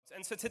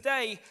And so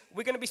today,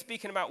 we're going to be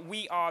speaking about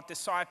We Are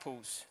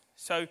Disciples.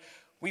 So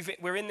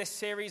we're in this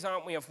series,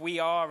 aren't we, of We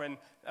Are, and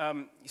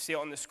you see it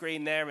on the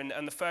screen there.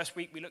 And the first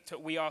week, we looked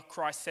at We Are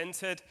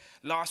Christ-centered.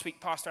 Last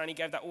week, Pastor Annie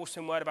gave that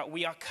awesome word about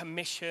We Are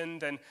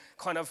Commissioned, and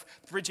kind of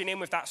bridging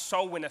in with that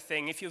soul winner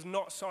thing. If you've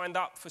not signed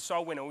up for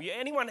soul winner,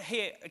 anyone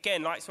here,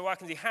 again, like, so I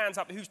can see hands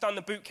up, who's done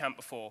the boot camp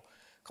before?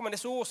 Come on,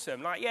 it's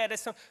awesome. Like, yeah,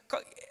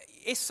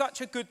 it's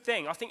such a good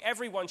thing. I think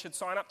everyone should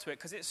sign up to it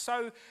because it's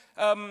so,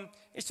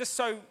 it's just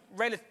so,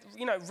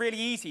 really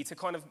easy to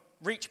kind of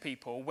reach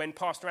people when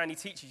Pastor Andy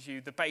teaches you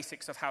the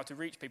basics of how to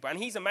reach people. And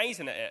he's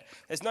amazing at it.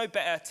 There's no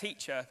better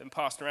teacher than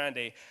Pastor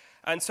Andy.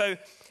 And so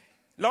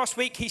last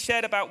week he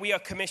shared about we are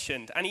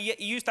commissioned. And he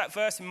used that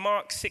verse in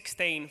Mark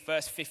 16,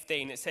 verse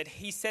 15. It said,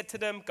 he said to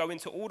them, go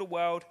into all the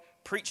world,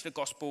 preach the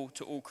gospel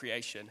to all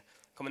creation.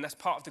 Come on, that's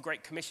part of the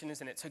Great Commission,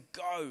 isn't it? To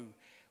go.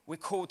 We're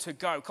called to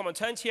go. Come on,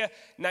 turn to your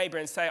neighbor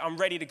and say, I'm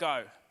ready to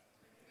go.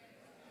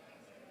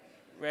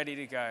 Ready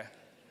to go.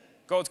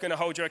 God's going to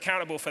hold you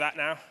accountable for that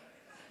now.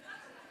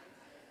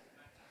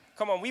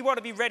 Come on, we want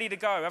to be ready to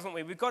go, haven't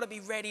we? We've got to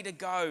be ready to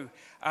go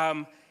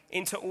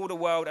into all the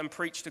world and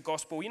preach the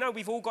gospel. You know,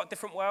 we've all got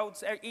different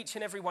worlds. Each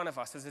and every one of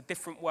us has a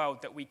different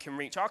world that we can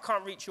reach. I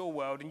can't reach your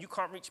world and you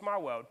can't reach my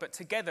world. But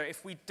together,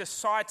 if we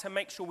decide to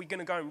make sure we're going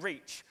to go and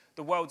reach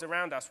the worlds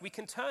around us, we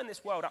can turn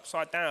this world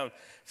upside down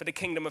for the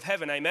kingdom of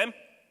heaven. Amen?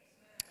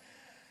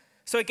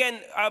 So again,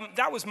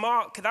 that was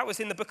Mark. That was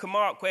in the book of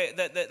Mark, where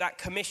that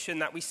commission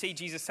that we see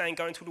Jesus saying,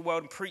 go into the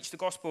world and preach the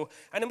gospel.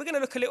 And then we're going to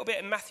look a little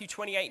bit in Matthew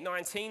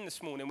 28:19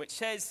 this morning, which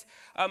says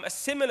a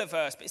similar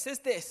verse, but it says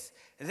this: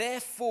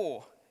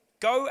 therefore,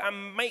 go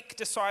and make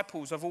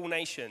disciples of all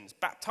nations,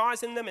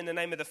 baptizing them in the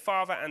name of the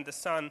Father and the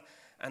Son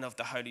and of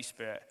the Holy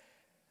Spirit.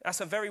 That's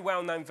a very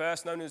well-known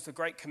verse, known as the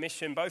Great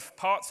Commission, both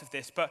parts of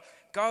this. But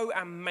go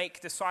and make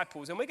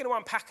disciples, and we're going to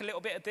unpack a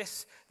little bit of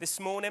this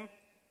morning.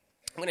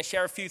 I'm going to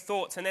share a few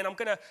thoughts, and then I'm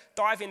going to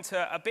dive into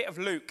a bit of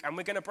Luke, and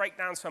we're going to break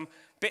down some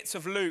bits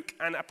of Luke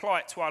and apply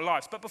it to our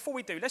lives. But before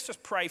we do, let's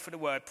just pray for the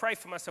word. Pray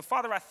for myself.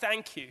 Father, I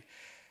thank you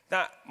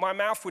that my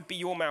mouth would be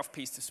your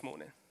mouthpiece this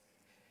morning.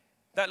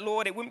 That,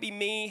 Lord, it wouldn't be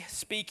me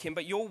speaking,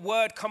 but your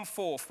word come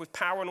forth with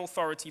power and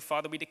authority,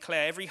 Father. We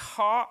declare every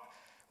heart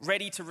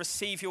ready to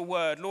receive your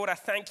word. Lord, I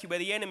thank you where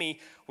the enemy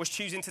was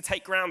choosing to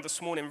take ground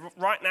this morning.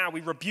 Right now, we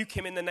rebuke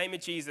him in the name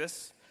of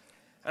Jesus.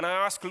 And I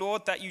ask,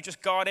 Lord, that you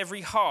just guard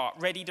every heart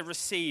ready to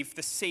receive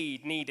the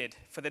seed needed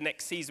for the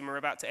next season we're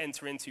about to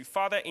enter into.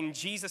 Father, in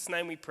Jesus'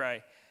 name we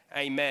pray.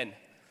 Amen.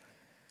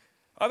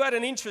 I've had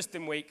an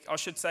interesting week. I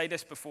should say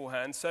this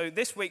beforehand. So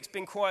this week's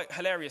been quite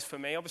hilarious for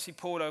me. Obviously,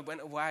 Paula went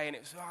away and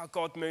it was,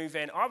 God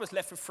moving. I was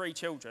left with 3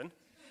 children.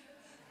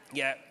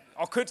 Yeah,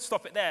 I could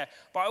stop it there.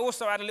 But I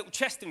also had a little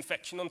chest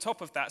infection on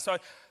top of that. So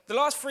the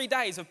last 3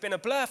 days have been a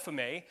blur for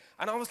me.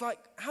 And I was like,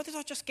 how did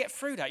I just get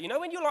through that? You know,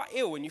 when you're like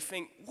ill and you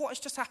think, what has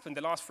just happened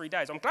the last 3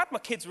 days? I'm glad my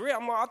kids were here.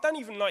 I'm like, I don't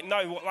even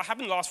know what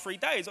happened the last 3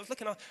 days.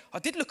 I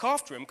did look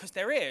after them because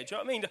they're here. Do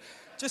you know what I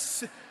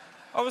mean?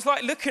 I was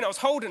like looking, I was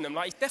holding them.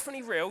 Like, it's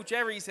definitely real.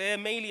 Jerry's here,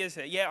 Amelia's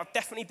here. Yeah, I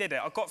definitely did it.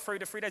 I got through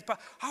the 3 days. But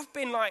I've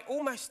been like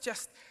almost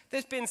just,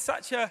 there's been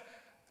such a,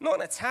 not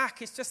an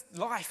attack, it's just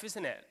life,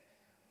 isn't it?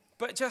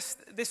 But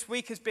just this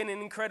week has been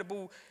an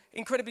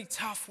incredibly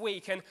tough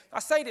week. And I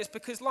say this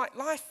because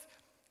life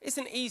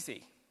isn't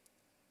easy.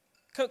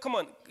 Come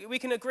on, we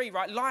can agree,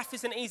 right? Life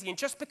isn't easy. And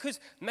just because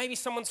maybe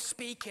someone's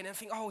speaking and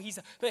think,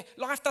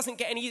 life doesn't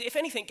get any easier. If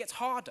anything, it gets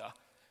harder.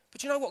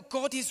 But you know what?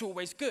 God is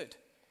always good.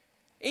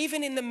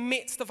 Even in the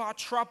midst of our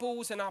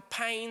troubles and our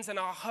pains and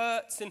our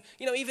hurts. And,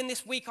 you know, even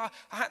this week I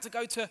had to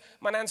go to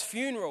my nan's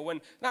funeral. And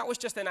that was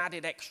just an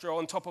added extra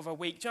on top of a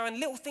week. And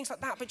little things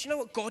like that. But you know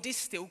what? God is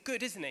still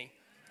good, isn't he?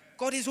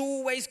 God is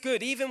always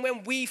good, even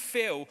when we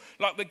feel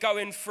like we're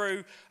going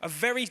through a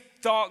very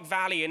dark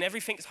valley and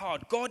everything's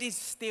hard. God is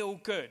still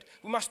good.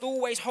 We must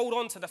always hold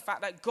on to the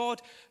fact that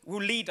God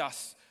will lead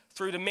us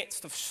through the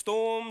midst of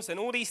storms and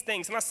all these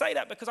things. And I say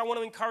that because I want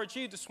to encourage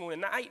you this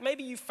morning that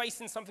maybe you're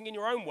facing something in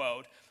your own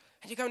world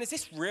and you're going, is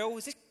this real?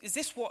 Is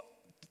this what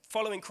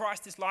following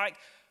Christ is like?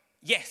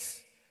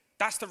 Yes,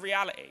 that's the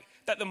reality.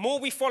 That the more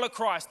we follow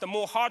Christ, the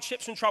more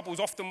hardships and troubles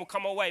often will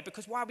come our way.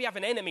 Because why? We have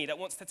an enemy that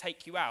wants to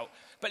take you out.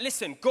 But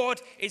listen, God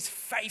is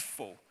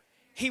faithful.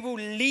 He will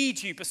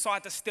lead you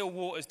beside the still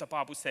waters, the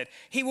Bible said.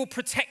 He will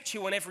protect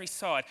you on every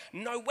side.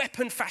 No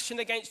weapon fashioned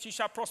against you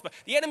shall prosper.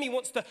 The enemy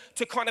wants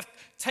to kind of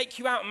take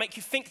you out and make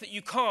you think that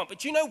you can't.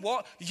 But you know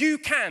what? You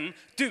can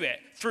do it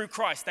through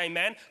Christ,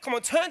 amen? Come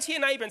on, turn to your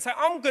neighbor and say,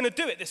 I'm going to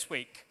do it this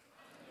week.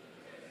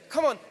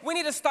 Come on, we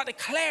need to start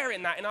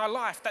declaring that in our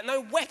life, that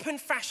no weapon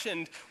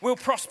fashioned will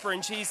prosper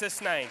in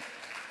Jesus' name.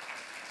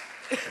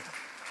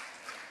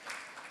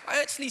 I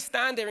actually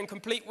stand here in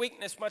complete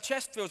weakness. My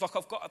chest feels like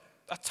I've got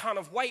a ton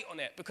of weight on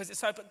it because it's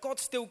so, but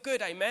God's still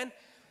good, amen?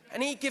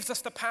 And he gives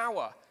us the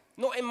power,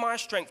 not in my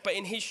strength, but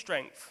in his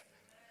strength.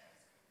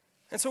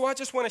 And so I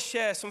just want to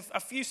share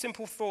a few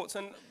simple thoughts.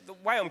 And the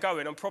way I'm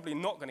going, I'm probably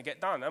not going to get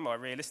done, am I,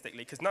 realistically?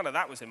 Because none of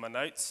that was in my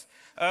notes.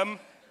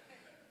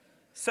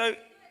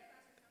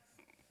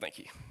 Thank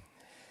you.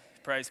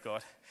 Praise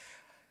God.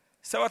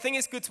 So I think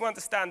it's good to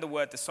understand the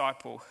word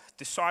disciple.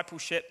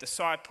 Discipleship,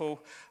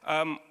 disciple.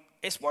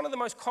 It's one of the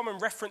most common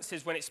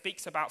references when it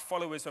speaks about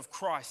followers of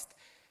Christ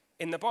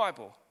in the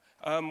Bible.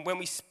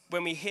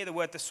 When we hear the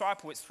word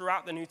disciple, it's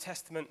throughout the New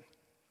Testament.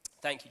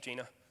 Thank you,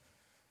 Gina.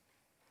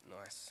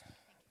 Nice.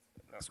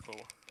 That's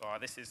cool. All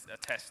right, this is a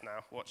test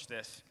now. Watch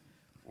this.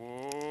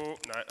 Whoa.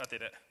 No, I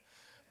did it.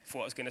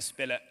 Thought I was going to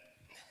spill it.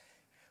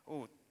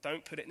 Oh,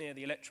 don't put it near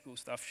the electrical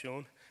stuff,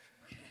 Sean.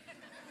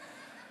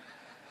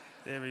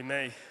 Deary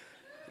me.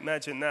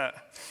 Imagine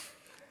that.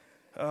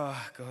 Oh,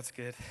 God's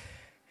good.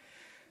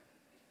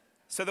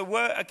 So the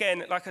word,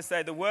 again, like I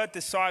said, the word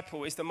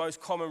disciple is the most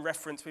common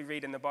reference we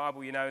read in the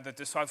Bible. You know,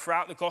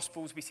 throughout the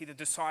Gospels, we see the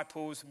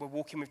disciples. We're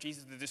walking with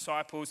Jesus, the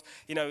disciples,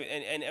 you know,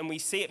 and we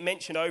see it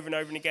mentioned over and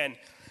over and again.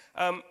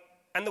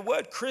 And the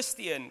word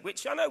Christian,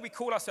 which I know we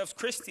call ourselves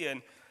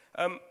Christian,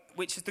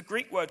 which is the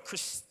Greek word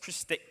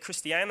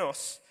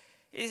Christianos,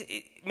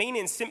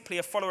 meaning simply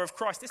a follower of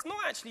Christ. It's not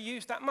actually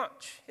used that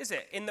much, is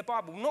it, in the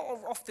Bible? Not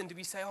often do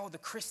we say, oh, the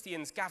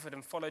Christians gathered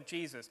and followed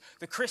Jesus.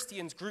 The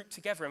Christians grouped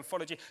together and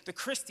followed Jesus. The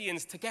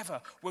Christians together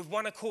with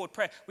one accord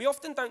prayer. We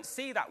often don't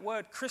see that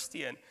word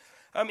Christian.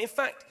 In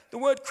fact, the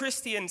word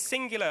Christian,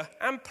 singular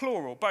and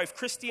plural, both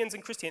Christians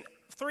and Christian,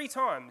 3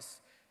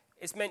 times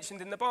is mentioned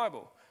in the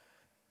Bible.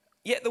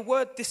 Yet the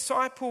word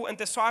disciple and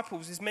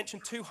disciples is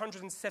mentioned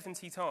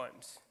 270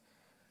 times.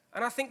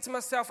 And I think to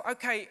myself,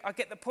 okay, I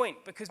get the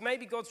point, because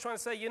maybe God's trying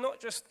to say, you're not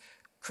just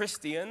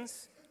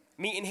Christians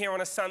meeting here on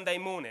a Sunday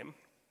morning,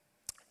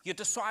 you're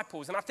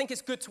disciples. And I think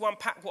it's good to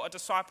unpack what a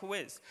disciple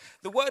is.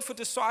 The word for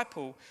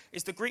disciple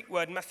is the Greek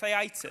word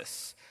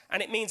matheitos,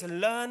 and it means a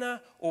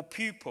learner or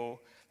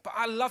pupil. But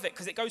I love it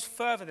because it goes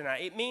further than that.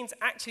 It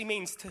actually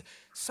means to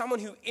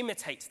someone who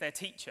imitates their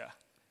teacher,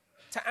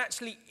 to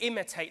actually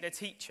imitate their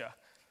teacher.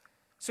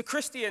 So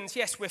Christians,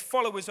 yes, we're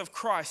followers of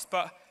Christ,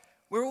 but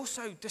we're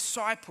also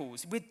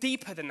disciples. We're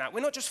deeper than that. We're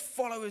not just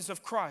followers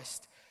of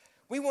Christ.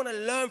 We want to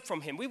learn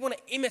from him. We want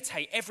to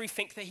imitate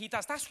everything that he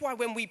does. That's why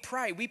when we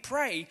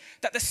pray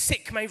that the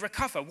sick may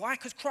recover. Why?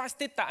 Because Christ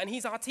did that and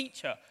he's our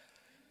teacher.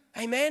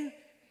 Amen?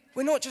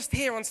 We're not just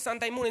here on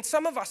Sunday morning.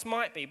 Some of us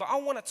might be, but I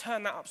want to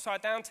turn that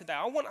upside down today.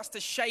 I want us to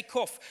shake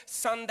off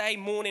Sunday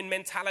morning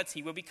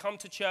mentality where we come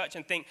to church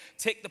and think,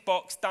 tick the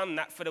box, done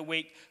that for the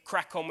week,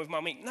 crack on with my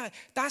week. No,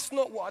 that's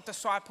not what a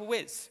disciple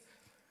is.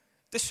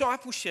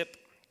 Discipleship,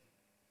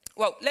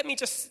 well, let me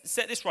just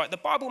set this right. The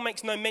Bible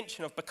makes no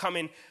mention of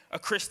becoming a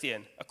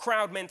Christian, a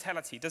crowd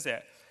mentality, does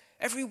it?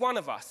 Every one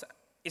of us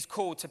is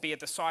called to be a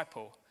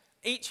disciple.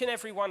 Each and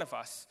every one of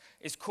us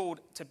is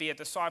called to be a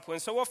disciple.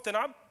 And so often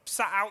I'm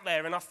sat out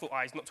there and I thought,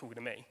 he's not talking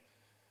to me.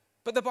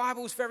 But the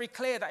Bible is very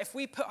clear that if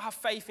we put our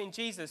faith in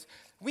Jesus,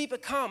 we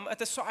become a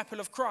disciple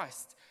of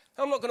Christ.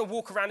 I'm not going to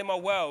walk around in my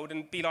world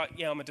and be like,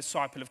 yeah, I'm a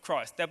disciple of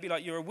Christ. They'll be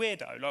like, you're a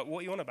weirdo. Like, what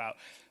are you on about?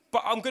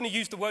 But I'm going to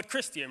use the word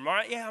Christian,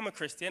 right? Yeah, I'm a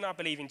Christian. I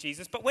believe in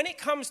Jesus. But when it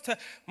comes to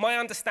my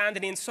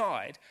understanding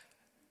inside,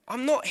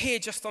 I'm not here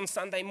just on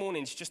Sunday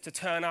mornings just to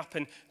turn up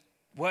and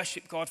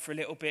worship God for a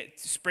little bit,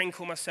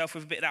 sprinkle myself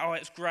with a bit of that, oh,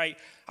 it's great.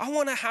 I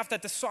want to have the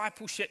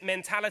discipleship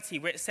mentality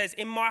where it says,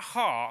 in my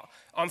heart,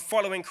 I'm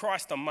following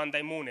Christ on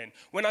Monday morning.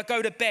 When I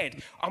go to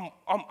bed,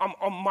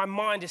 my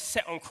mind is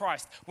set on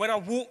Christ. When I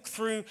walk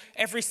through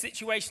every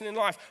situation in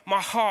life,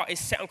 my heart is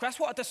set on Christ. That's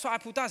what a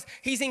disciple does.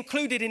 He's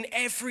included in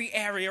every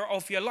area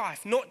of your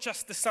life, not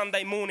just the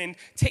Sunday morning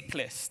tick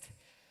list.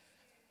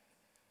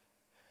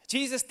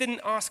 Jesus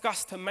didn't ask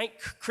us to make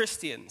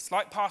Christians,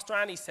 like Pastor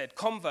Andy said,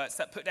 converts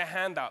that put their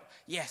hand up.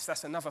 Yes,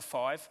 that's another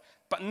 5,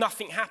 but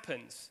nothing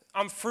happens.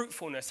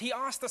 Unfruitfulness. He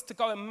asked us to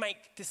go and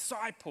make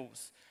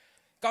disciples.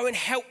 Go and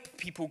help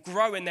people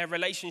grow in their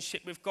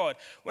relationship with God.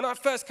 When I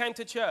first came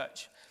to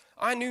church,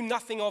 I knew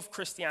nothing of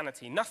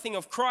Christianity, nothing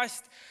of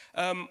Christ.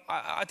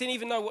 I didn't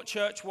even know what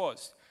church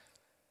was.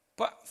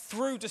 But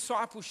through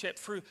discipleship,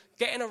 through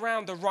getting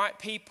around the right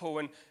people,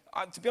 and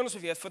to be honest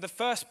with you, for the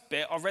first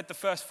bit, I read the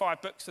first 5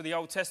 books of the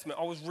Old Testament,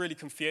 I was really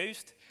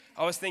confused.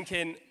 I was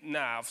thinking,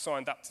 I've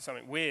signed up to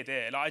something weird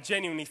here. Like, I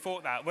genuinely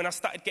thought that. When I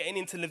started getting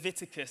into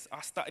Leviticus,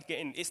 it started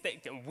getting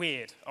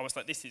weird. I was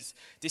like, this is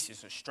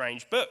a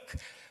strange book.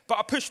 But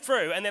I pushed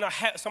through, and then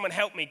someone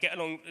helped me get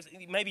along,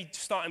 maybe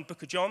starting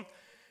Book of John.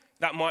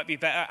 That might be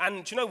better.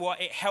 And do you know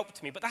what? It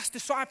helped me. But that's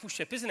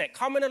discipleship, isn't it?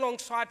 Coming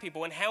alongside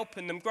people and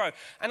helping them grow.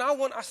 And I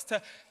want us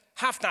to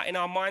have that in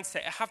our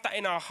mindset, have that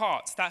in our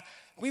hearts, that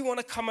we want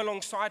to come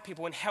alongside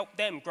people and help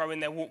them grow in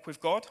their walk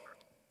with God.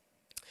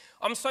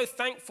 I'm so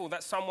thankful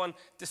that someone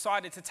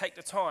decided to take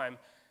the time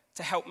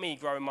to help me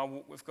grow in my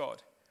walk with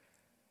God.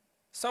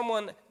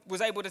 Someone was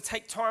able to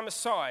take time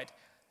aside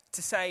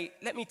to say,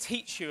 let me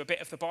teach you a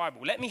bit of the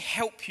Bible. Let me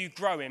help you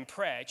grow in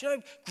prayer. Do you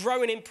know,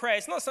 growing in prayer,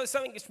 it's not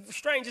something, it's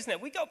strange, isn't it?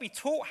 We've got to be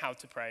taught how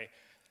to pray.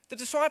 The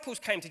disciples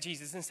came to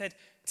Jesus and said,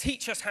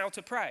 teach us how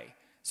to pray.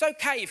 It's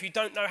okay if you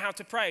don't know how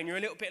to pray and you're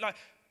a little bit like,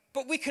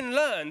 but we can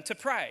learn to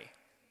pray.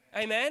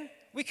 Amen?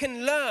 We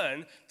can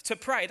learn to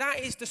pray. That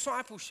is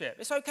discipleship.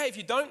 It's okay if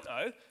you don't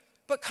know,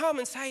 but come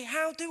and say,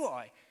 how do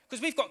I?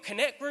 Because we've got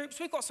connect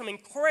groups. We've got some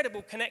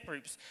incredible connect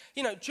groups.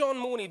 You know, John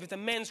Morney with the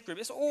men's group.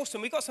 It's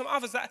awesome. We've got some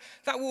others that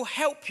will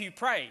help you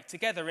pray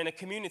together in a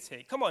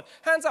community. Come on,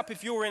 hands up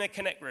if you're in a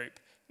connect group.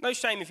 No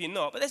shame if you're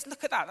not. But let's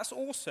look at that. That's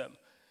awesome.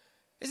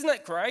 Isn't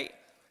that great?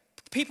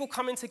 People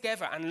coming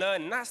together and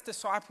learning. That's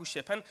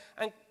discipleship.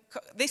 And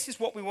this is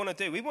what we want to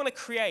do. We want to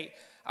create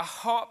a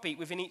heartbeat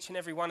within each and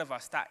every one of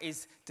us that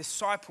is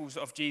disciples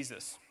of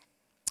Jesus.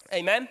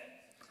 Amen?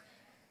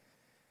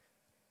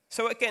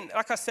 So again,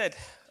 like I said,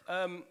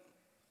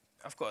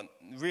 I've got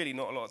really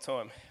not a lot of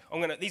time.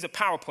 These are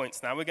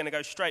PowerPoints now. We're going to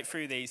go straight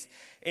through these.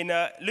 In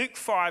Luke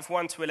 5,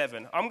 1 to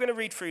 11, I'm going to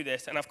read through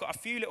this, and I've got a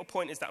few little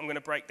pointers that I'm going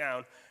to break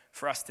down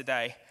for us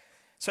today.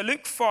 So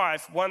Luke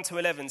 5, 1 to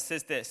 11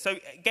 says this. So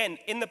again,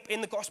 in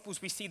the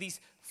Gospels, we see these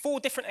 4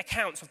 different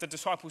accounts of the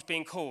disciples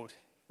being called,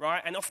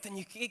 right? And often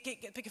you get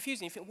a bit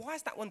confused and you think, why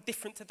is that one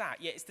different to that?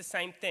 Yeah, it's the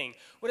same thing.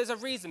 Well, there's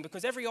a reason,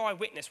 because every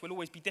eyewitness will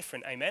always be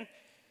different, amen?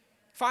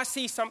 If I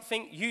see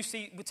something, you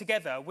see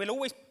together, we'll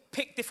always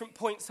pick different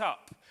points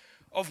up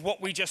of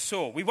what we just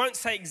saw. We won't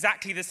say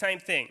exactly the same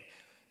thing,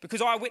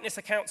 because eyewitness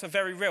accounts are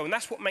very real, and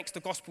that's what makes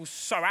the Gospels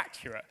so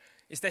accurate,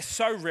 is they're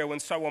so real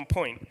and so on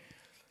point.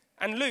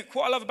 And Luke,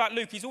 what I love about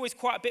Luke, he's always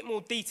quite a bit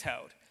more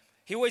detailed.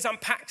 He always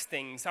unpacks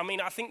things. I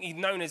mean, I think he's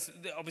known as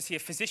obviously a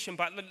physician,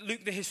 but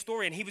Luke the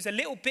historian, he was a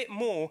little bit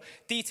more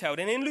detailed.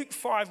 And in Luke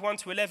 5, 1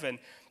 to 11,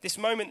 this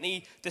moment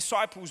the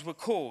disciples were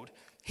called,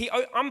 he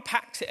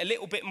unpacks it a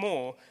little bit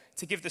more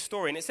to give the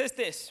story. And it says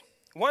this: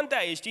 one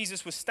day as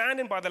Jesus was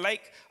standing by the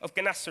lake of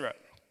Gennesaret,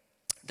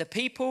 the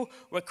people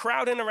were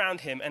crowding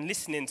around him and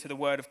listening to the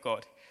word of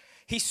God.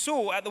 He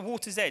saw at the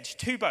water's edge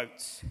 2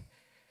 boats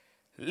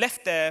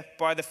left there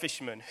by the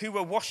fishermen who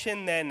were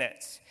washing their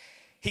nets.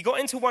 He got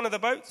into one of the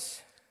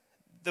boats,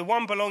 the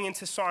one belonging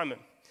to Simon,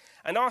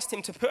 and asked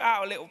him to put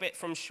out a little bit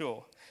from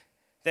shore.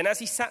 Then as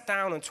he sat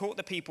down and taught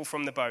the people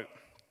from the boat,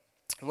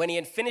 when he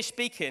had finished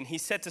speaking, he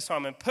said to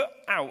Simon, "Put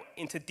out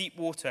into deep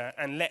water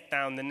and let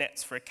down the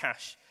nets for a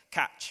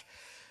catch."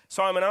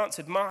 Simon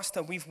answered,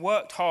 "Master, we've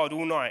worked hard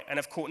all night and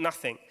have caught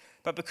nothing.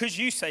 But because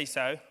you say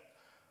so,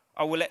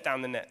 I will let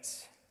down the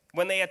nets."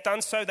 When they had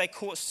done so, they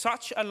caught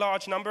such a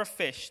large number of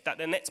fish that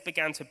the nets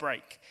began to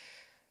break.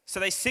 So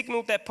they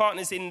signaled their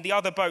partners in the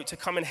other boat to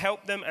come and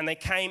help them, and they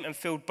came and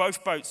filled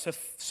both boats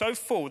so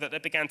full that they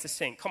began to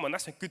sink. Come on,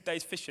 that's a good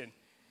day's fishing.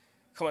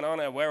 Come on,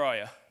 Arno, where are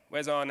you?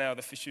 Where's Arno,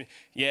 the fisherman?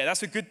 Yeah,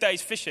 that's a good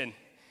day's fishing.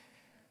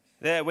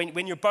 There,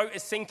 when your boat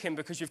is sinking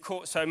because you've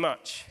caught so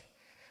much.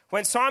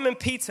 When Simon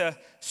Peter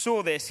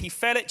saw this, he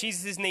fell at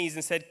Jesus' knees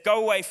and said,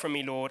 "Go away from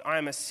me, Lord, I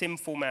am a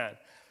sinful man."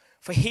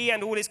 For he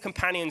and all his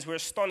companions were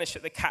astonished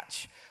at the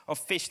catch of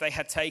fish they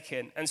had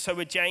taken, and so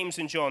were James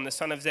and John, the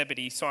son of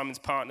Zebedee, Simon's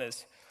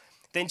partners.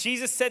 Then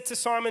Jesus said to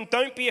Simon,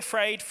 "Don't be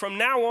afraid. From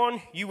now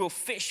on, you will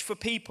fish for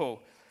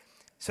people."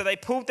 So they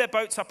pulled their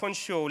boats up on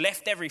shore,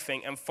 left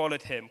everything, and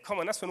followed him. Come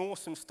on, that's an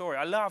awesome story.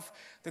 I love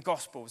the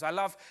Gospels. I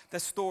love the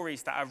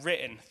stories that are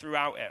written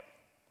throughout it.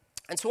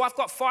 And so I've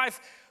got 5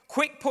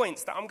 quick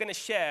points that I'm going to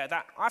share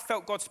that I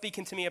felt God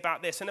speaking to me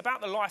about this and about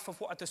the life of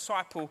what a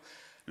disciple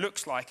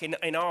looks like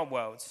in our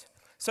worlds.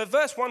 So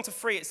verse 1 to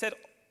 3, it said,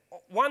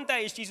 one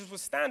day as Jesus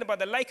was standing by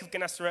the lake of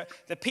Gennesaret,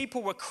 the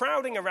people were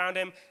crowding around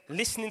him,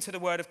 listening to the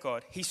word of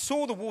God. He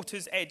saw the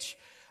water's edge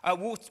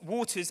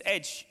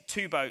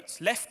 2 boats,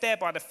 left there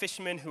by the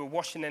fishermen who were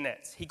washing their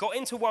nets. He got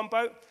into one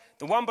boat,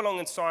 the one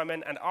belonging to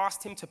Simon, and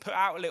asked him to put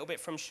out a little bit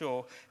from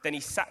shore. Then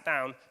he sat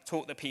down,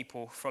 taught the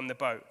people from the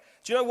boat.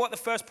 Do you know what the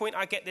first point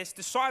I get this?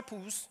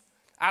 Disciples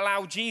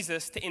allow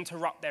Jesus to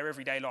interrupt their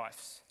everyday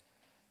lives.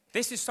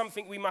 This is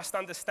something we must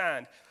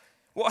understand.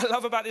 What I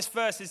love about this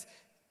verse is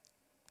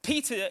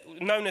Peter,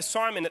 known as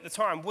Simon at the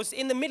time, was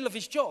in the middle of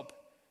his job.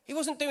 He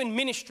wasn't doing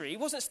ministry. He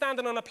wasn't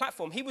standing on a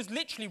platform. He was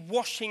literally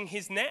washing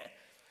his net.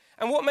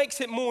 And what makes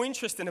it more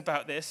interesting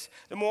about this,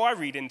 the more I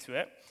read into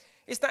it,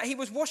 is that he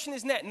was washing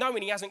his net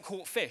knowing he hasn't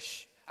caught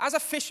fish. As a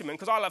fisherman,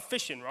 because I love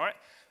fishing, right?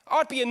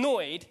 I'd be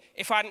annoyed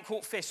if I hadn't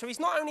caught fish. So he's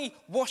not only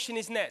washing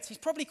his nets, he's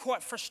probably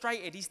quite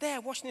frustrated. He's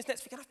there washing his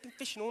nets thinking, I've been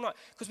fishing all night.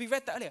 Because we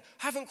read that earlier.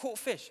 Haven't caught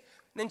fish.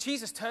 And then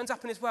Jesus turns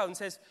up in his world and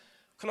says,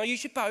 "Can I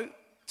use your boat?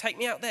 Take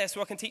me out there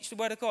so I can teach the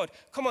word of God."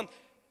 Come on.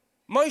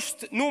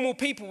 Most normal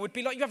people would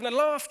be like, "You're having a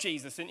laugh,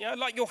 Jesus, aren't you?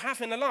 Like you're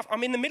having a laugh.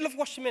 I'm in the middle of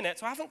washing my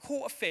nets. I haven't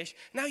caught a fish.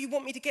 Now you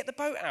want me to get the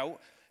boat out,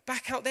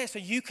 back out there so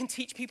you can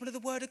teach people of the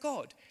word of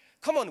God."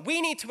 Come on, we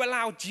need to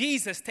allow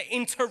Jesus to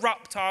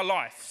interrupt our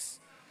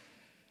lives.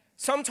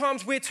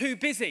 Sometimes we're too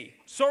busy.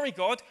 Sorry,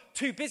 God,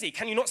 too busy.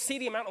 Can you not see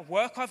the amount of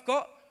work I've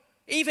got?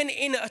 Even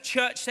in a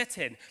church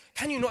setting,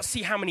 can you not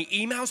see how many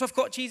emails I've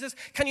got, Jesus?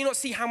 Can you not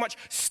see how much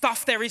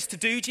stuff there is to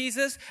do,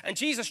 Jesus? And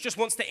Jesus just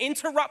wants to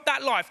interrupt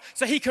that life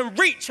so he can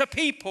reach a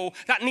people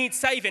that need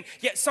saving.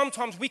 Yet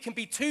sometimes we can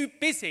be too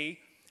busy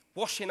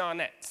washing our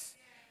nets.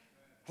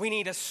 We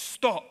need to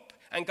stop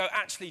and go,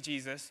 actually,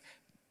 Jesus,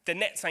 the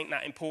nets ain't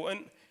that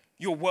important.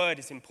 Your word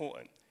is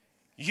important.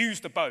 Use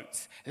the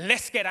boats.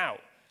 Let's get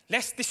out.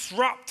 Let's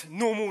disrupt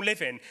normal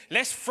living.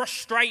 Let's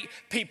frustrate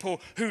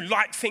people who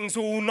like things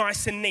all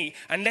nice and neat.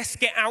 And let's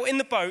get out in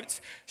the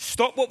boats,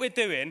 stop what we're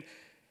doing,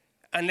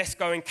 and let's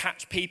go and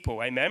catch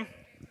people. Amen?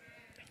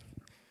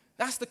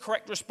 That's the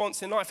correct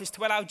response in life, is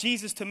to allow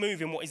Jesus to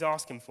move in what he's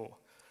asking for.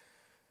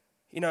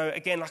 You know,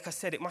 again, like I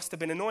said, it must have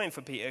been annoying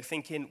for Peter,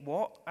 thinking,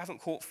 what? I haven't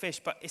caught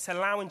fish. But it's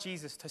allowing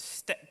Jesus to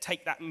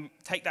take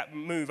that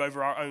move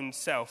over our own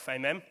self.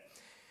 Amen?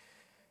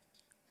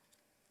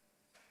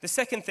 The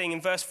second thing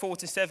in verse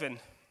 4-7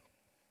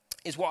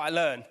 is what I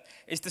learned,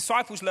 is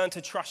disciples learn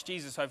to trust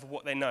Jesus over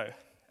what they know.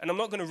 And I'm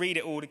not going to read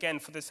it all again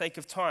for the sake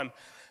of time,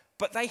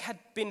 but they had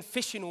been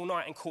fishing all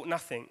night and caught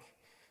nothing.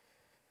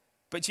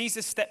 But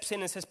Jesus steps in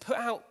and says, put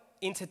out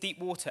into deep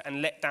water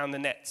and let down the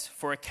nets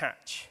for a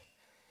catch.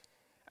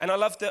 And I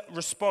love the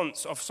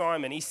response of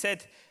Simon. He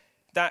said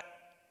that,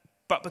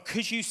 but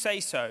because you say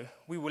so,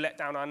 we will let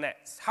down our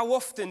nets. How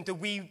often do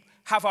we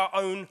have our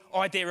own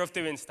idea of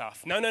doing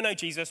stuff? No,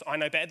 Jesus, I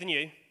know better than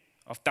you.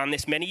 I've done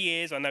this many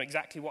years. I know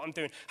exactly what I'm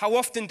doing. How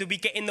often do we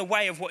get in the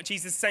way of what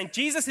Jesus is saying?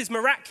 Jesus is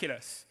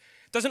miraculous.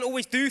 Doesn't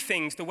always do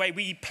things the way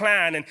we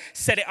plan and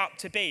set it up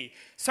to be.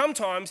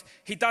 Sometimes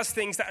he does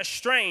things that are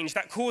strange,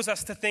 that cause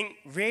us to think,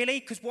 really?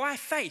 Because why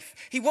faith?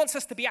 He wants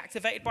us to be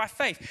activated by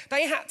faith.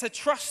 They had to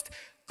trust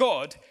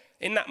God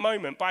in that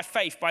moment by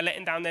faith, by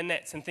letting down their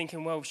nets and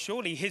thinking, well,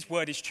 surely his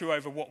word is true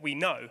over what we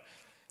know.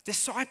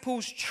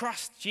 Disciples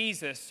trust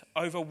Jesus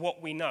over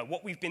what we know,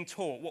 what we've been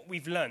taught, what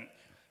we've learnt.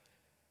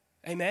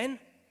 Amen?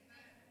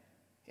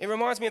 It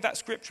reminds me of that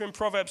scripture in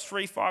Proverbs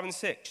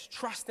 3:5-6.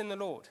 Trust in the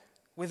Lord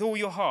with all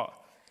your heart.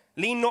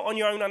 Lean not on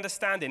your own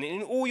understanding.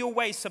 In all your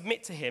ways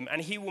submit to him,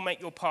 and he will make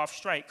your path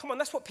straight. Come on,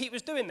 that's what Pete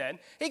was doing then.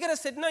 He could have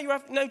said,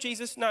 no,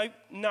 Jesus,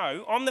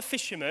 no, I'm the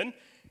fisherman.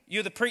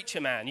 You're the preacher,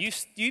 man.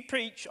 You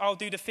preach, I'll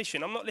do the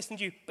fishing. I'm not listening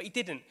to you. But he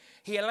didn't.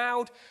 He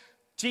allowed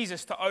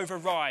Jesus to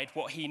override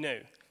what he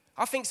knew.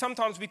 I think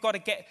sometimes we've got to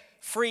get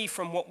free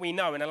from what we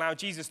know and allow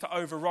Jesus to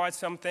override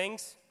some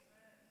things.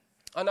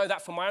 I know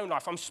that from my own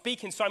life. I'm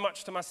speaking so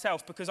much to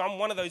myself because I'm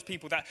one of those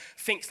people that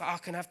thinks that I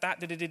can have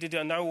that,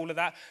 I know all of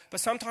that. But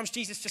sometimes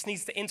Jesus just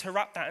needs to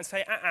interrupt that and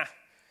say,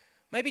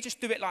 maybe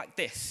just do it like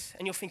this.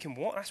 And you're thinking,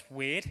 what? That's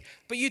weird.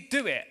 But you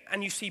do it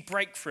and you see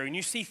breakthrough and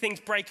you see things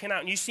breaking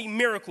out and you see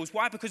miracles.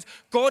 Why? Because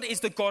God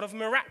is the God of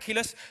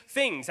miraculous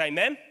things.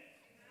 Amen?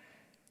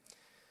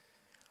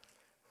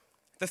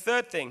 The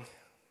third thing,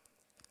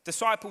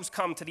 disciples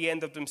come to the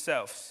end of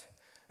themselves.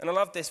 And I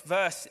love this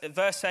verse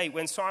 8,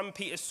 when Simon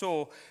Peter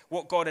saw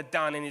what God had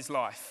done in his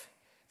life.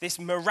 This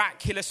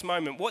miraculous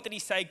moment. What did he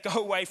say?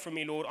 Go away from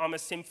me, Lord, I'm a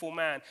sinful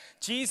man.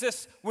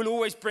 Jesus will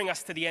always bring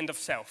us to the end of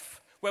self,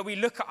 where we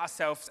look at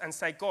ourselves and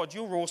say, God,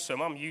 you're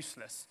awesome, I'm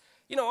useless.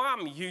 You know,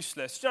 I'm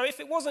useless. You know,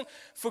 if it wasn't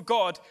for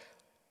God,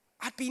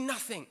 I'd be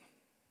nothing.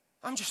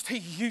 I'm just a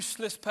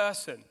useless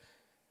person.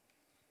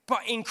 But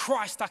in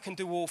Christ, I can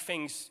do all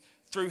things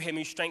through him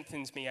who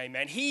strengthens me,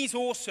 amen. He's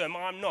awesome,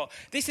 I'm not.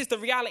 This is the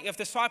reality of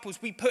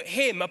disciples. We put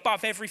him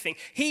above everything.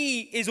 He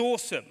is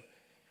awesome.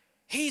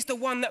 He's the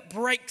one that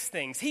breaks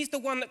things. He's the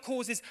one that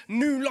causes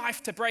new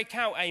life to break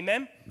out,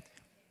 amen.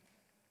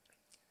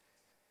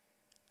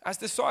 As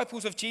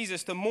disciples of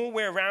Jesus, the more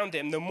we're around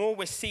him, the more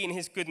we're seeing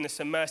his goodness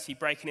and mercy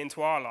breaking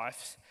into our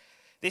lives.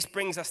 This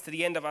brings us to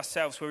the end of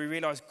ourselves where we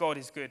realize God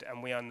is good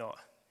and we are not.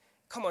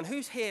 Come on,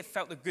 who's here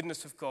felt the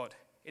goodness of God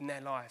in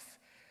their life?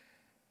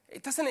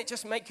 Doesn't it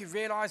just make you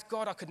realize,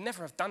 God, I could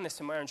never have done this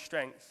in my own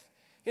strength?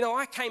 You know,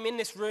 I came in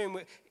this room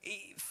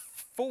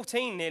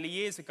 14 nearly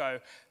years ago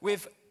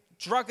with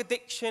drug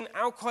addiction,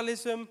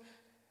 alcoholism,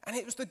 and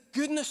it was the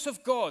goodness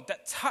of God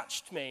that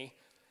touched me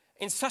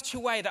in such a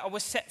way that I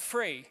was set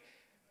free.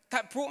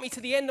 That brought me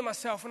to the end of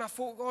myself, and I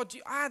thought, God,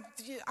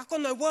 I've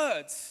got no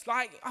words.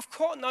 I've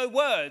got no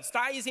words.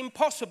 That is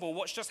impossible,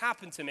 what's just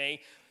happened to me.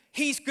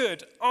 He's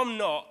good, I'm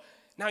not.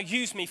 Now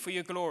use me for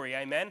your glory,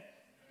 amen?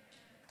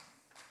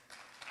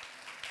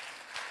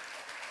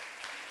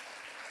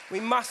 We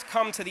must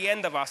come to the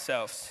end of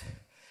ourselves.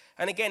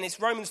 And again,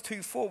 it's Romans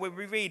 2:4 where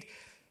we read,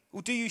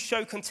 well, do you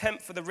show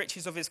contempt for the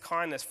riches of his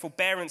kindness,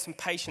 forbearance and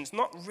patience,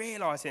 not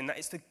realizing that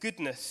it's the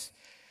goodness,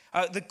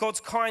 the God's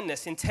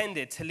kindness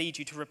intended to lead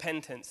you to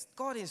repentance.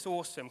 God is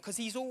awesome because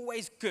he's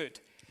always good.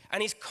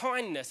 And his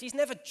kindness, he's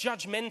never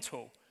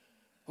judgmental.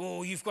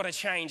 Oh, you've got to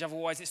change,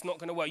 otherwise it's not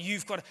going to work.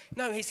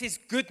 No, it's his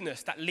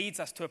goodness that leads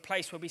us to a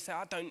place where we say,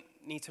 I don't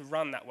need to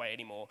run that way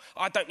anymore.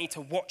 I don't need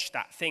to watch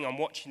that thing I'm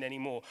watching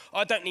anymore.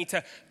 I don't need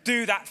to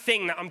do that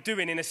thing that I'm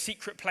doing in a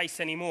secret place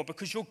anymore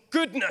because your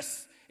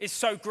goodness is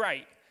so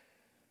great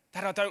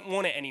that I don't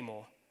want it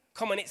anymore.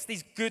 Come on, it's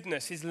his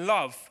goodness, his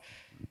love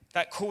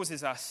that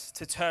causes us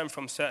to turn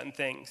from certain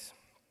things.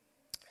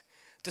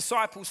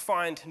 Disciples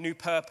find new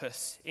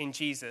purpose in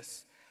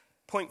Jesus.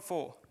 Point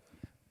 4.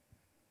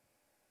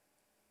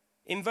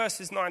 In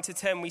verses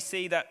 9-10, we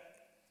see that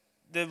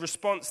the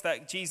response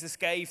that Jesus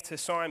gave to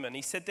Simon.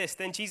 He said this,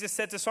 then Jesus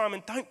said to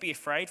Simon, don't be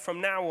afraid. From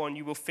now on,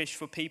 you will fish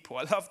for people.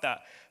 I love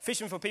that.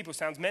 Fishing for people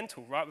sounds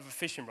mental, right? With a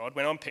fishing rod.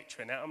 When I'm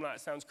picturing it, I'm like,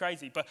 it sounds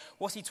crazy. But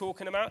what's he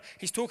talking about?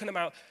 He's talking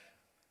about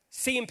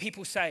seeing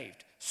people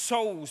saved,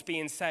 souls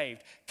being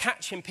saved,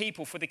 catching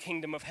people for the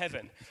kingdom of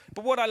heaven.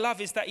 But what I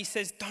love is that he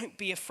says, don't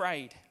be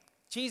afraid.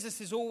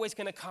 Jesus is always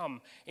going to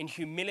come in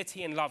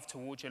humility and love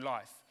towards your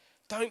life.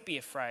 don't be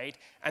afraid.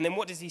 And then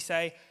what does he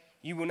say?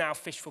 You will now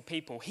fish for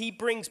people. He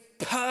brings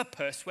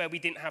purpose where we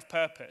didn't have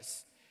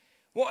purpose.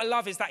 What I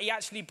love is that he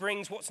actually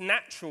brings what's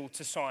natural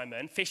to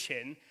Simon,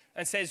 fishing,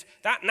 and says,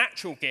 that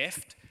natural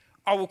gift,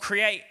 I will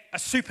create a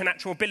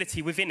supernatural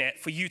ability within it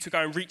for you to go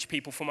and reach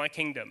people for my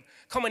kingdom.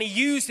 Come on, he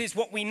uses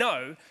what we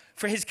know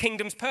for his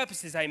kingdom's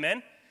purposes,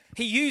 amen?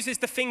 He uses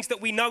the things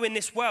that we know in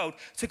this world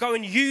to go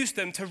and use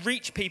them to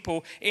reach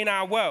people in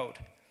our world.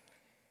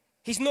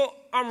 He's not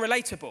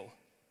unrelatable.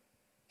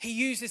 He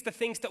uses the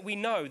things that we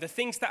know, the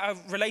things that are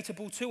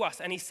relatable to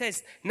us, and he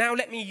says, now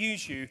let me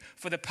use you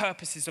for the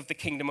purposes of the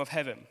kingdom of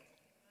heaven.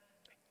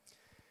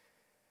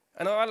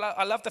 And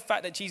I love the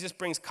fact that Jesus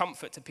brings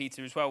comfort to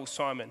Peter as well,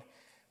 Simon,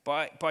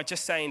 by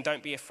just saying,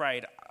 don't be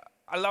afraid.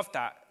 I love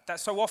that. That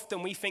so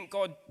often we think,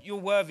 God, you're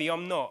worthy,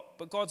 I'm not.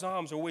 But God's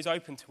arms are always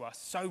open to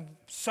us,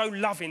 so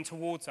loving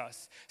towards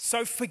us,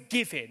 so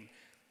forgiving.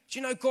 Do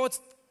you know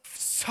God's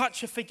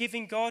such a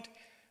forgiving God?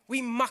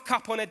 We muck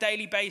up on a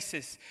daily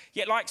basis.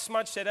 Yet like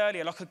Smudge said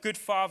earlier, like a good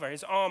father,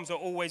 his arms are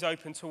always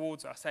open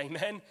towards us.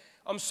 Amen?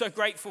 I'm so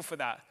grateful for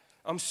that.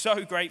 I'm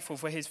so grateful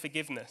for his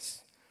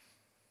forgiveness.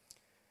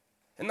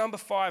 And number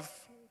 5,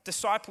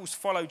 disciples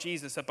follow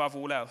Jesus above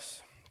all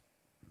else.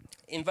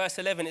 In verse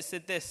 11, it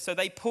said this, so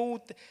they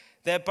pulled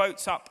their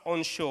boats up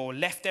on shore,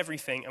 left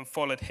everything and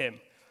followed him.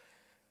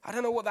 I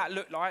don't know what that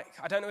looked like.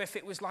 I don't know if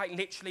it was like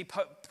literally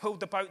pulled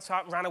the boats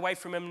up, ran away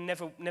from them,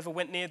 never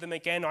went near them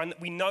again.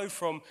 We know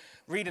from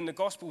reading the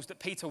Gospels that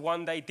Peter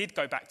one day did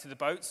go back to the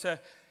boat. So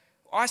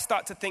I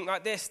start to think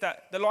like this,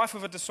 that the life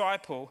of a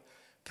disciple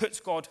puts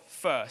God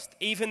first.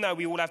 Even though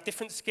we all have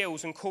different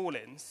skills and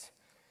callings,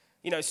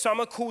 you know, some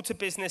are called to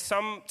business,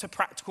 some to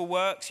practical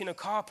works, you know,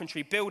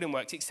 carpentry, building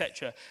works,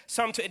 etc.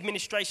 Some to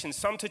administration,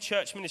 some to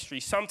church ministry,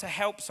 some to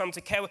help, some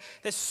to care.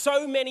 There's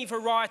so many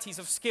varieties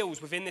of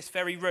skills within this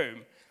very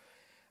room.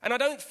 And I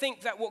don't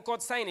think that what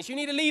God's saying is you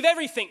need to leave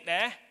everything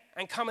there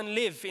and come and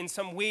live in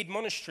some weird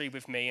monastery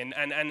with me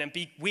and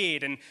be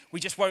weird and we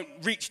just won't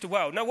reach the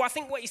world. No, I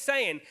think what he's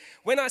saying,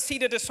 when I see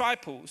the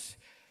disciples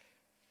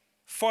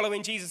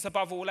following Jesus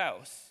above all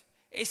else,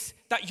 it's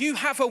that you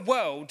have a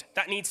world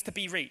that needs to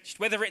be reached,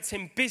 whether it's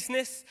in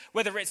business,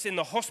 whether it's in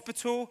the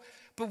hospital,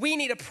 but we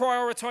need to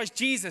prioritize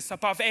Jesus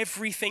above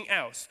everything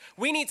else.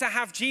 We need to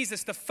have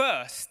Jesus the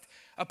first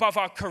above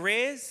our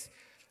careers,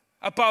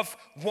 above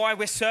why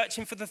we're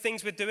searching for the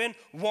things we're doing,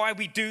 why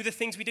we do the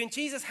things we're doing.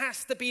 Jesus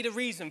has to be the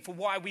reason for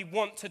why we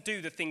want to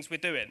do the things we're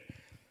doing.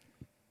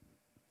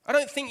 I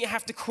don't think you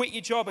have to quit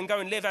your job and go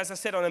and live, as I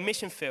said, on a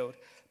mission field.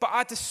 But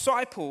our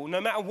disciple, no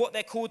matter what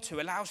they're called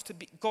to, allows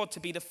God to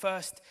be the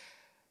first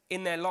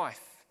in their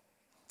life.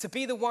 To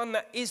be the one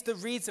that is the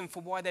reason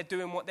for why they're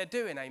doing what they're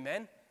doing,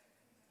 amen?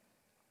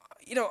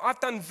 You know,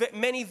 I've done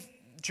many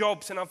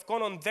jobs and I've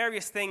gone on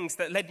various things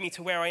that led me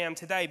to where I am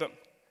today, but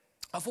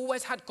I've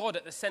always had God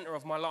at the center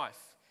of my life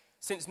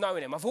since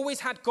knowing him. I've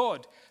always had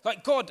God.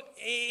 Like, God,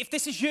 if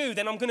this is you,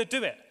 then I'm going to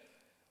do it.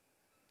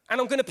 And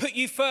I'm going to put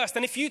you first.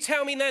 And if you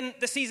tell me then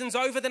the season's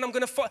over, then I'm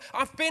going to follow.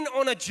 I've been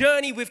on a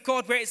journey with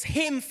God where it's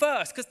him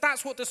first, because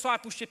that's what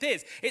discipleship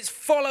is. It's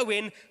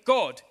following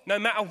God. No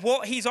matter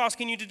what he's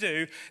asking you to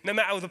do, no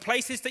matter the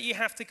places that you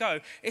have to go,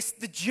 it's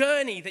the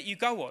journey that you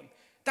go on.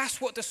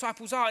 That's what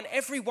disciples are, and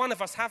every one of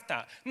us have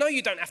that. No,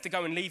 you don't have to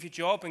go and leave your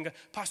job and go,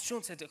 Pastor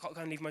Sean said I've got to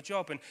go and leave my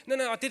job. And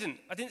no, I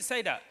didn't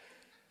say that.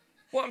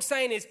 What I'm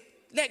saying is,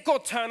 let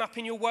God turn up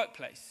in your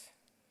workplace.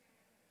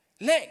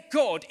 Let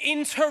God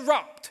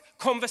interrupt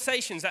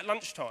conversations at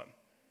lunchtime.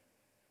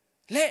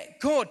 Let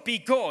God be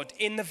God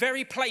in the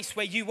very place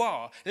where you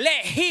are.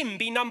 Let him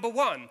be number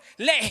one.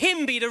 Let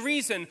him be the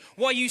reason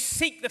why you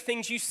seek the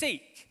things you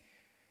seek.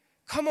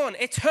 Come on,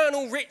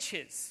 eternal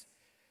riches.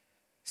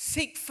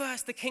 Seek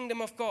first the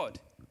kingdom of God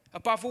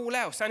above all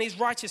else and his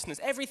righteousness.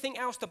 Everything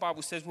else, the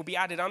Bible says, will be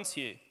added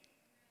unto you.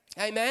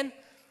 Amen?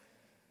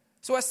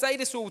 So I say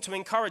this all to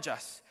encourage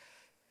us,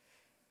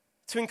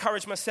 to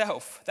encourage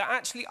myself, that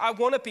actually I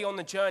want to be on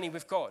the journey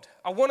with God.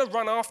 I want to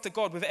run after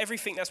God with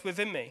everything that's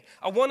within me.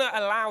 I want to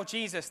allow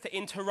Jesus to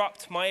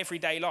interrupt my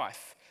everyday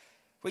life,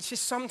 which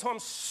is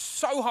sometimes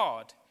so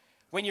hard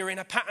when you're in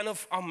a pattern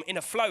of, I'm in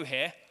a flow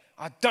here.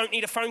 I don't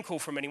need a phone call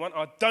from anyone.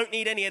 I don't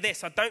need any of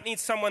this. I don't need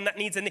someone that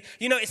needs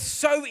you know, it's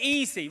so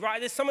easy,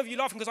 right? There's some of you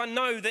laughing because I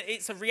know that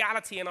it's a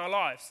reality in our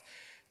lives.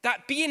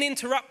 That being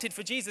interrupted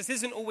for Jesus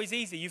isn't always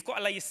easy. You've got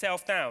to lay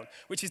yourself down,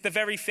 which is the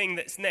very thing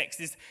that's next,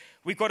 is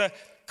we've got to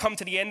come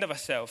to the end of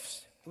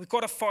ourselves. We've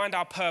got to find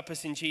our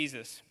purpose in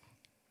Jesus.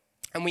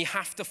 And we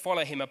have to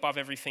follow him above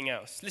everything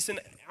else. Listen,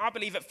 I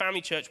believe at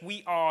Family Church,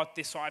 we are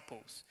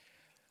disciples.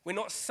 We're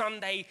not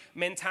Sunday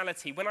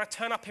mentality. When I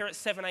turn up here at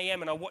 7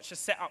 a.m. and I watch the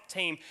set-up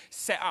team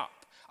set up,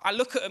 I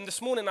look at them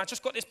this morning and I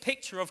just got this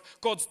picture of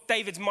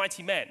David's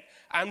mighty men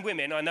and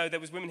women. I know there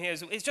was women here.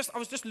 I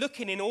was just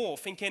looking in awe,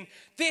 thinking,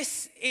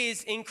 this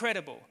is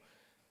incredible.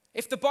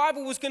 If the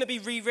Bible was going to be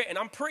rewritten,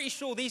 I'm pretty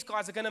sure these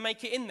guys are going to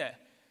make it in there.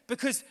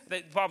 Because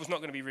the Bible's not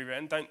going to be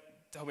rewritten. Don't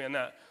tell me on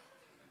that.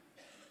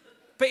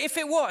 But if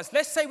it was,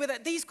 let's say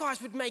these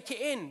guys would make it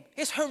in.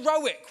 It's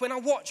heroic when I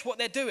watch what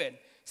they're doing.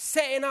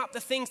 setting up the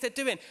things they're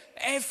doing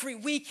every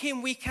week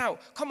in, week out.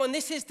 Come on,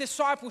 this is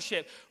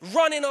discipleship,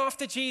 running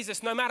after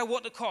Jesus no matter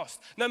what the cost,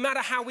 no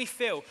matter how we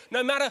feel,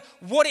 no matter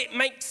what it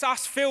makes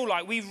us feel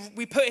like.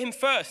 We put him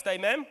first,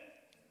 amen?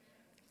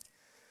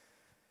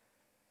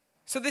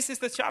 So this is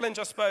the challenge,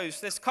 I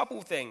suppose. There's a couple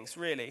of things,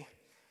 really.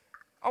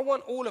 I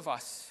want all of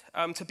us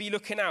to be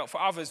looking out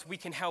for others we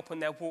can help on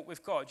their walk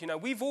with God. You know,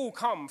 we've all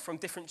come from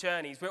different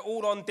journeys. We're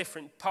all on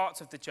different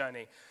parts of the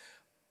journey.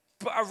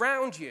 But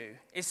around you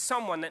is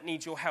someone that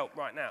needs your help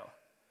right now.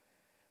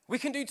 We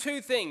can do two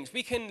things.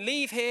 We can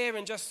leave here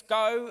and just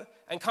go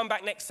and come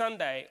back next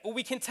Sunday, or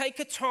we can take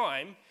a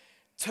time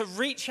to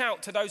reach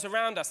out to those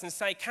around us and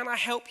say, can I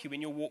help you in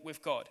your walk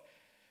with God?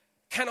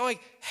 Can I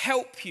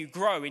help you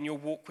grow in your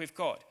walk with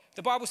God?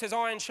 The Bible says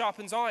iron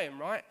sharpens iron,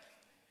 right?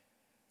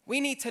 We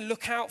need to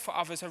look out for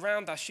others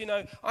around us. You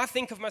know, I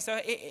think of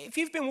myself, if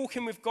you've been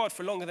walking with God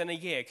for longer than a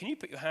year, can you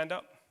put your hand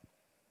up?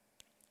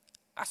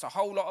 That's a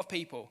whole lot of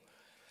people.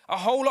 A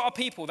whole lot of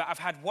people that have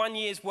had 1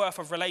 year's worth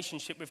of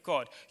relationship with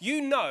God.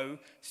 You know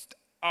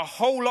a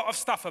whole lot of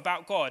stuff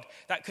about God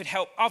that could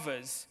help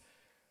others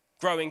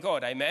grow in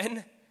God,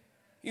 amen?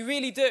 You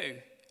really do.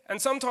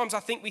 And sometimes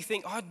we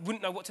think, oh, I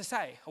wouldn't know what to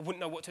say. I wouldn't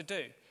know what to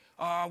do.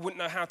 Oh, I wouldn't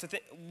know how to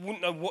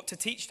wouldn't know what to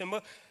teach them.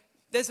 Well,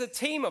 there's a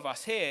team of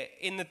us here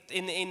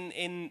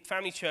in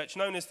Family Church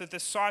known as the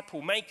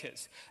Disciple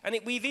Makers. And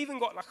we've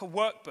even got like a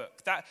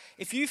workbook that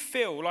if you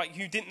feel like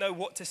you didn't know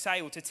what to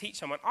say or to teach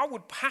someone, I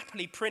would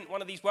happily print one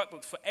of these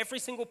workbooks for every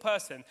single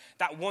person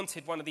that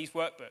wanted one of these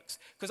workbooks.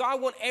 Because I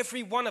want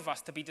every one of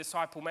us to be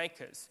disciple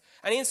makers.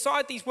 And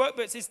inside these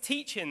workbooks is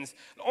teachings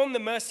on the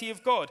mercy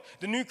of God,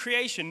 the new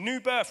creation, new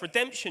birth,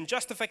 redemption,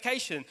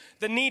 justification,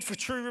 the need for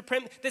true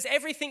repentance. There's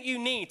everything you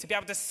need to be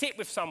able to sit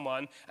with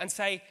someone and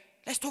say,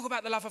 let's talk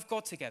about the love of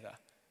God together.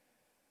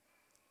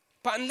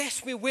 But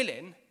unless we're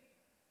willing,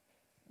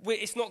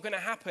 it's not going to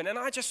happen. And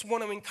I just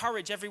want to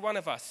encourage every one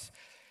of us.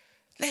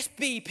 Let's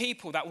be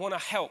people that want to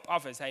help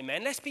others,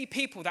 amen? Let's be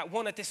people that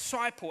want to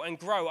disciple and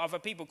grow other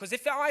people. Because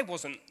if I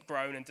wasn't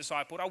grown and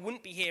discipled, I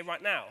wouldn't be here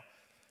right now.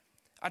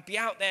 I'd be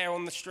out there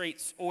on the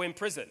streets or in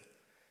prison.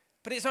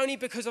 But it's only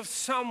because of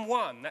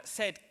someone that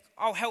said,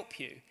 I'll help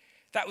you,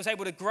 that was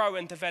able to grow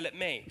and develop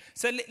me.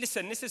 So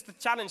listen, this is the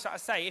challenge that I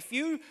say. If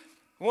you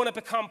want to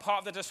become part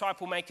of the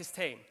Disciple Makers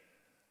team,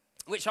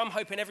 which I'm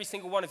hoping every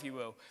single one of you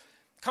will,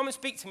 come and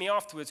speak to me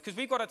afterwards, because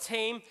we've got a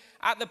team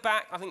at the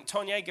back. I think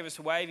Tonye, give us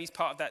a wave. He's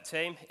part of that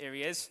team. Here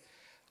he is.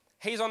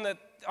 He's on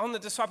the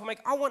Disciple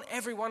Maker. I want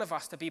every one of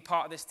us to be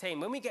part of this team.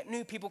 When we get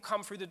new people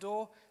come through the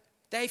door,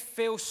 they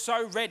feel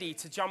so ready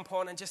to jump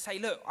on and just say,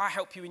 look, I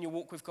help you in your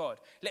walk with God.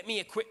 Let me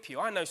equip you.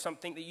 I know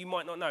something that you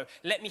might not know.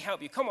 Let me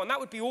help you. Come on, that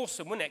would be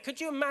awesome, wouldn't it?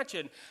 Could you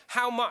imagine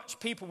how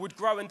much people would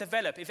grow and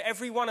develop if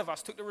every one of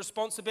us took the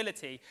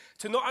responsibility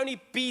to not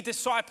only be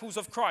disciples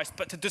of Christ,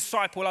 but to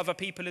disciple other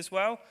people as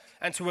well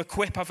and to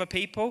equip other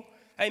people?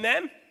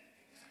 Amen?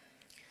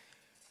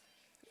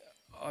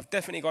 I've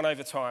definitely gone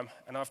over time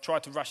and I've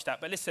tried to rush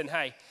that. But listen,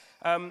 hey,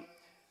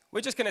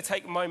 we're just going to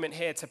take a moment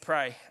here to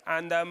pray.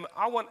 And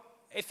I want...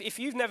 If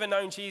you've never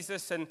known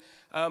Jesus and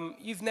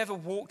you've never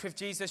walked with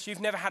Jesus,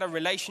 you've never had a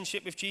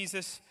relationship with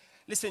Jesus,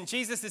 listen,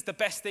 Jesus is the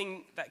best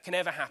thing that can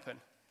ever happen.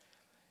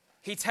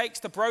 He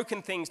takes the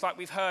broken things like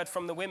we've heard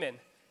from the women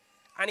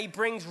and he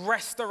brings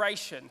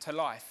restoration to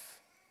life.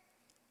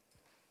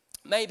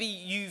 Maybe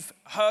you've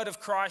heard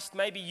of Christ,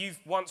 maybe you've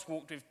once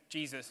walked with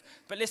Jesus.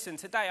 But listen,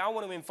 today I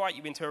want to invite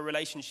you into a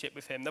relationship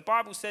with him. The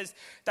Bible says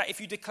that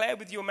if you declare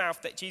with your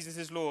mouth that Jesus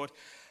is Lord,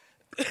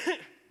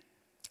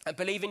 and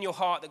believe in your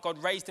heart that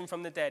God raised him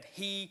from the dead,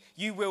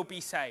 you will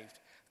be saved.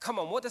 Come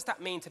on, what does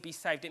that mean to be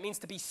saved? It means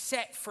to be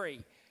set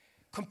free,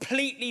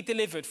 completely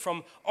delivered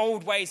from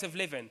old ways of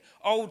living,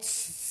 old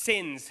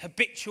sins,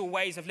 habitual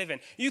ways of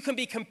living. You can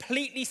be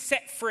completely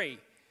set free.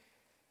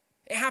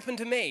 It happened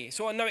to me,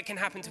 so I know it can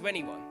happen to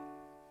anyone.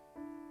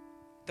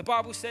 The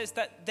Bible says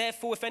that,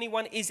 therefore, if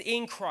anyone is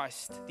in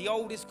Christ, the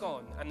old is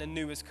gone and the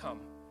new has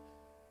come.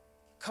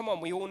 Come on,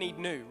 we all need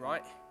new,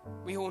 right?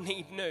 We all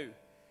need new.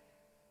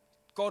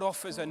 God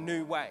offers a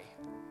new way.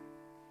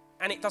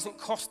 And it doesn't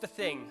cost a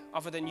thing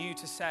other than you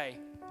to say,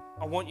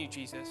 I want you,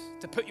 Jesus,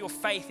 to put your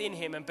faith in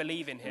him and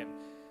believe in him.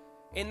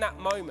 In that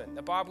moment,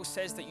 the Bible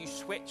says that you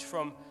switch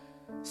from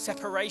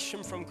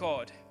separation from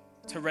God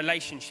to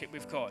relationship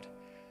with God.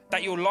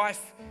 That your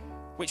life,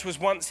 which was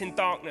once in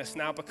darkness,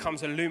 now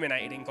becomes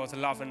illuminated in God's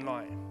love and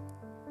light.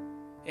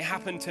 It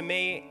happened to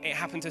me. It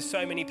happened to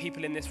so many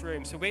people in this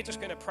room. So we're just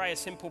going to pray a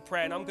simple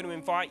prayer, and I'm going to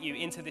invite you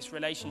into this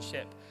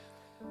relationship.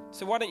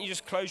 So why don't you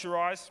just close your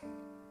eyes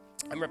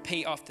and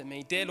repeat after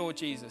me. Dear Lord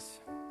Jesus,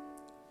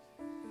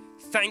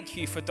 thank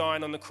you for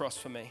dying on the cross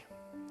for me.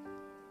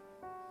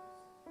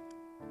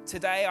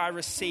 Today I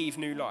receive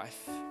new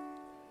life.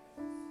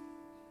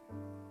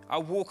 I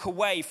walk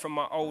away from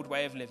my old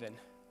way of living.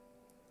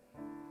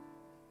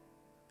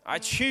 I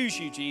choose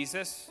you,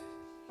 Jesus.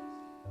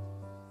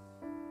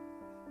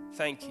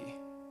 Thank you.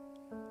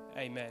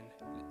 Amen.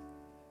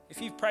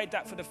 If you've prayed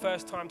that for the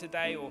first time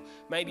today, or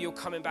maybe you're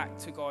coming back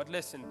to God,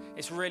 listen,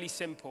 it's really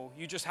simple.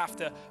 You just have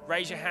to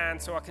raise your hand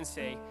so I can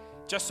see.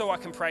 just so I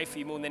can pray for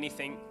you more than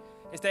anything,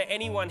 is there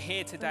anyone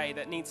here today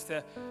that needs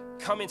to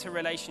come into a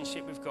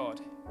relationship with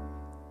God?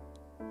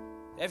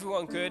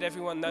 Everyone good?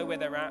 Everyone know where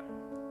they're at?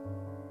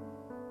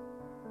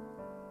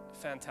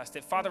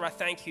 Fantastic. Father, I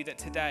thank you that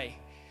today,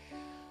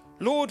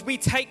 Lord, we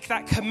take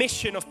that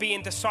commission of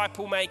being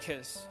disciple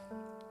makers.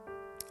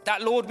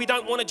 That, Lord, we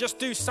don't want to just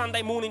do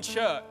Sunday morning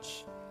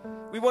church.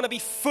 We want to be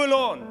full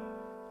on.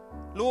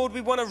 Lord, we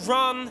want to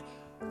run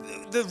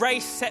the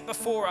race set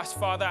before us,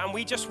 Father, and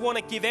we just want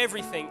to give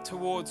everything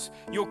towards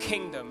your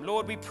kingdom.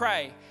 Lord, we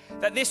pray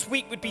that this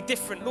week would be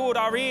different. Lord,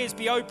 our ears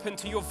be open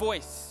to your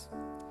voice.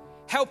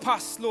 Help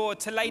us, Lord,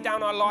 to lay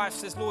down our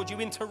lives as, Lord, you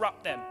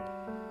interrupt them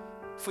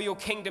for your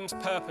kingdom's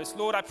purpose.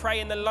 Lord, I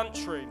pray in the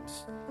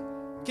lunchrooms,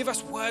 give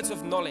us words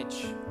of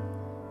knowledge.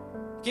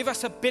 Give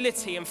us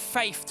ability and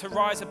faith to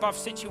rise above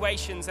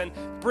situations and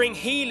bring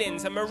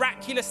healings and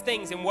miraculous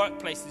things in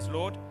workplaces,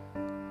 Lord.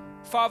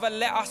 Father,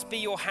 let us be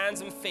your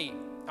hands and feet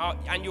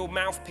and your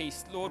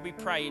mouthpiece. Lord, we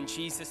pray in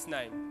Jesus'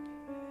 name.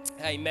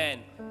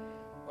 Amen.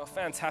 Well,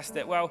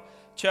 fantastic. Well,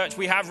 church,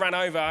 we have ran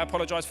over. I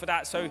apologize for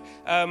that. So,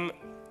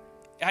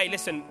 hey,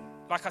 listen,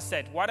 like I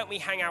said, why don't we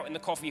hang out in the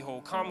coffee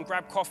hall? Come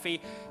grab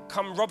coffee,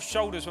 come rub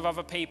shoulders with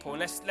other people, and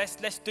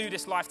let's do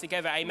this life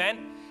together,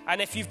 amen? And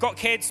if you've got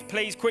kids,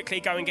 please quickly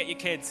go and get your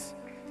kids.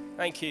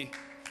 Thank you.